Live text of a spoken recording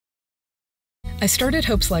I started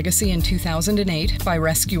Hope's Legacy in 2008 by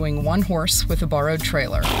rescuing one horse with a borrowed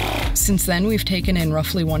trailer. Since then, we've taken in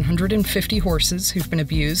roughly 150 horses who've been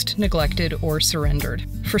abused, neglected, or surrendered.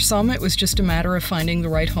 For some, it was just a matter of finding the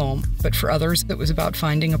right home, but for others, it was about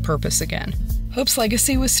finding a purpose again. Hope's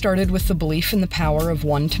Legacy was started with the belief in the power of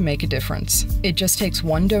one to make a difference. It just takes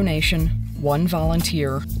one donation, one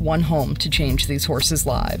volunteer, one home to change these horses'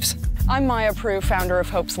 lives. I'm Maya Prue, founder of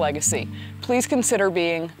Hope's Legacy. Please consider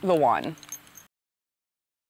being the one.